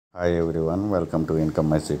Hi everyone, welcome to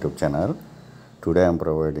Incomers YouTube channel. Today I am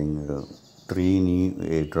providing 3 new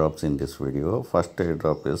airdrops in this video. First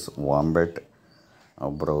airdrop is Wombat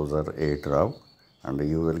browser airdrop, and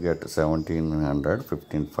you will get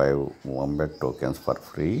 1715 Wombat tokens for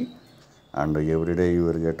free, and every day you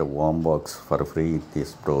will get a warm box for free in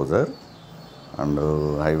this browser. And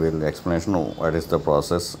I will explain what is the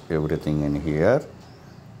process, everything in here.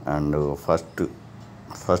 And first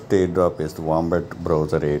airdrop is the Wombat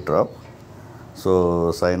browser airdrop.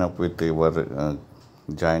 So sign up with your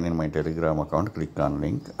join in my Telegram account, click on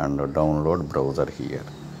link and download browser here,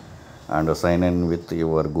 and sign in with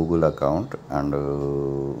your Google account and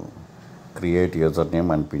create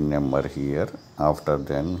username and pin number here. After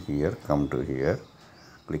then here, come to here,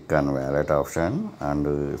 click on wallet option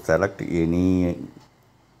and select any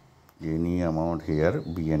amount here.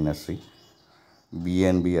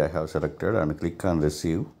 BNB I have selected, and click on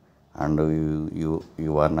receive, and you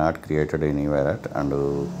are not created any wallet, and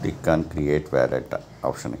click on create wallet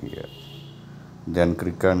option here. Then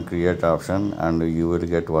click on create option and you will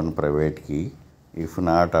get one private key. If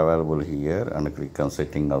not available here, and click on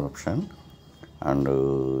setting option and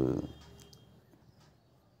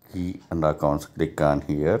key and accounts, click on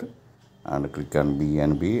here and click on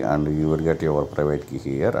BNB, and you will get your private key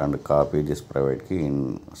here, and copy this private key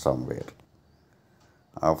in somewhere.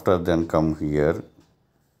 After then come here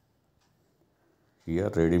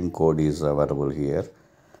redeem code is available here,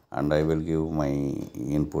 and I will give my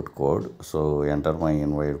input code. So enter my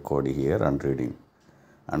invite code here and redeem,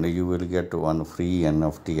 and you will get one free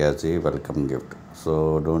NFT as a welcome gift.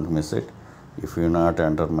 So don't miss it. If you not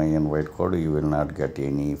enter my invite code, you will not get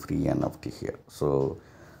any free NFT here. So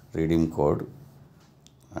redeem code,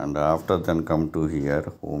 and after then come to here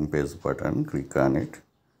home page button, click on it,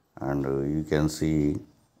 and you can see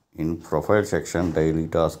in profile section daily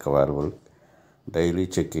task available, daily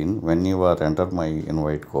check-in. When you are enter my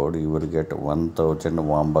invite code, you will get 1000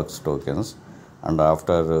 Wombat tokens, and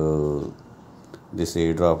after this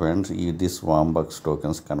airdrop ends, this Wombat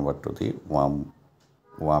tokens convert to the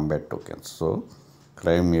Wombat tokens. So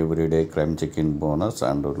claim every day, claim check-in bonus,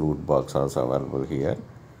 and loot box also available here.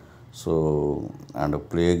 So and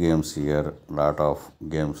play games here, lot of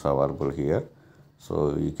games available here.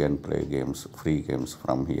 So you can play games, free games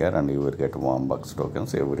from here, and you will get Wombat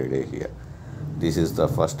tokens every day here. This is the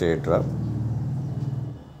first airdrop.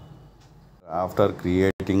 After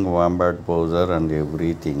creating Wombat browser and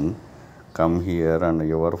everything, come here and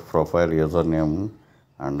your profile username,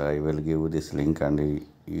 and I will give this link, and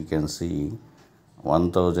you can see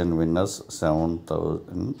 1000 winners,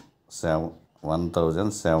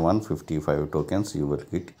 1755 tokens you will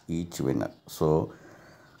get each winner. So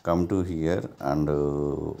come to here and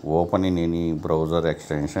open in any browser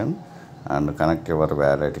extension and connect your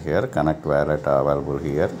wallet here. Connect wallet available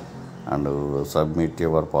here, and submit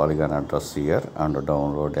your Polygon address here, and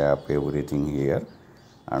download app, everything here,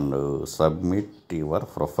 and submit your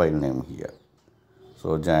profile name here.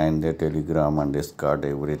 So join the Telegram and Discord,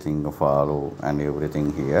 everything follow and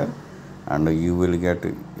everything here, and you will get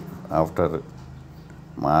after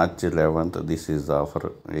March 11th, this is the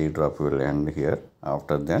offer, airdrop will end here.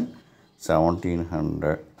 After then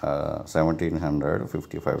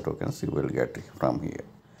 1755 tokens you will get from here.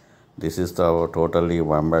 This is the totally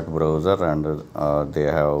Wombat browser, and they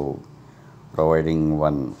have providing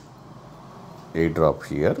one airdrop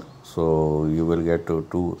here. So you will get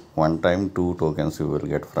one time two tokens you will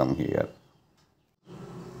get from here.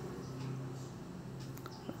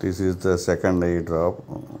 This is the second airdrop,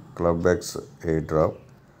 Klubx airdrop.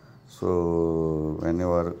 So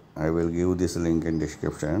whenever I will give this link in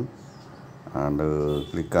description, and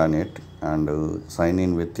click on it and sign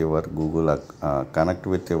in with your Google, connect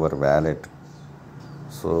with your wallet.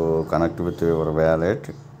 So connect with your wallet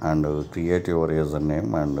and create your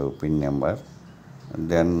username and pin number.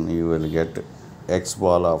 Then you will get X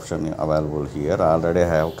ball option available here. Already I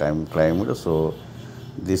have claimed, so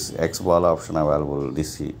this X ball option available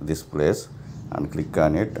this place, and click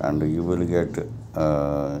on it, and you will get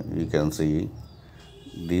you can see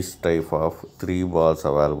this type of 3 balls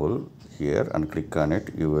available here, and click on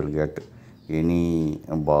it, you will get any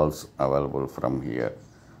balls available from here.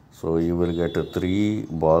 So you will get 3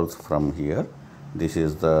 balls from here. This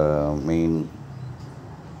is the main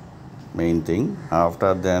thing.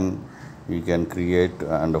 After then you can create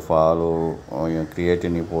and follow, or you create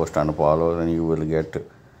any post and follow, and you will get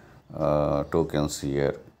tokens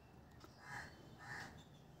here.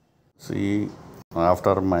 See,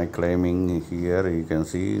 after my claiming here, you can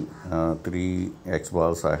see 3 X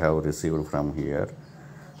balls I have received from here,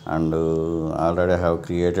 and already I have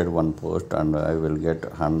created one post, and I will get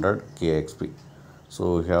 100 KXP.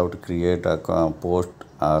 So you have to create a post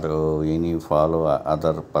or any follow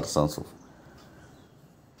other person's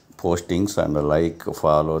postings and like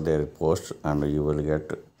follow their posts, and you will get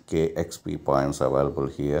KXP points available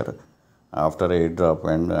here. After airdrop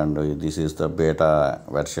end, and this is the beta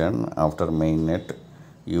version, after mainnet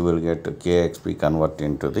you will get KXP convert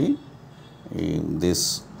into the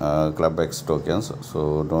this Klubx tokens,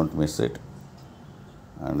 so don't miss it.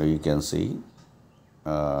 And you can see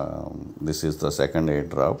this is the second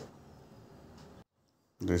airdrop.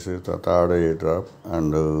 This is the third airdrop,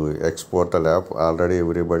 and Xporatal app. Already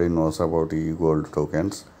everybody knows about e-gold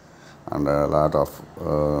tokens, and a lot of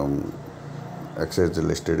exchange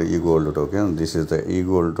listed e-gold token. This is the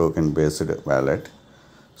e-gold token based wallet.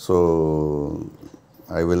 So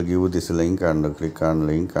I will give this link, and click on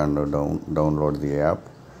link and download the app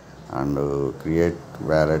and create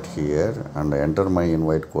wallet here, and enter my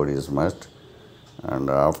invite code is must, and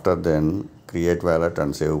after then create wallet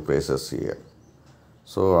and save places here.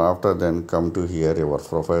 So after then come to here, your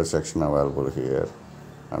profile section available here,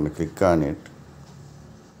 and click on it,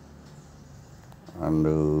 and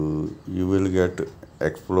you will get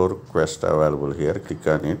explore quest available here. Click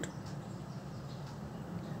on it,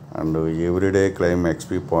 and everyday claim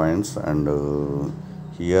XP points, and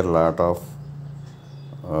here lot of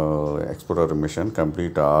explorer mission,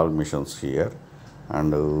 complete all missions here,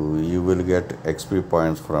 and you will get XP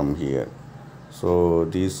points from here. So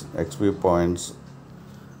these XP points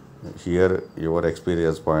here, your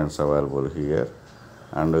experience points available here,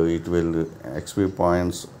 and it will XP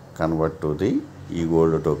points convert to the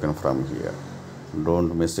e-gold token from here.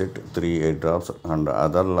 Don't miss it. 3 airdrops and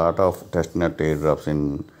other lot of testnet airdrops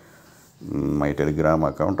in my Telegram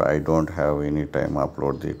account. I don't have any time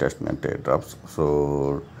upload the testnet airdrops,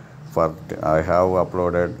 so I have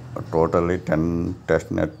uploaded totally 10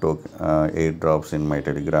 testnet airdrops in my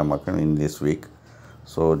Telegram account in this week.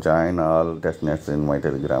 So join all testnets in my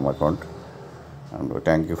Telegram account, and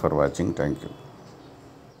thank you for watching. Thank you.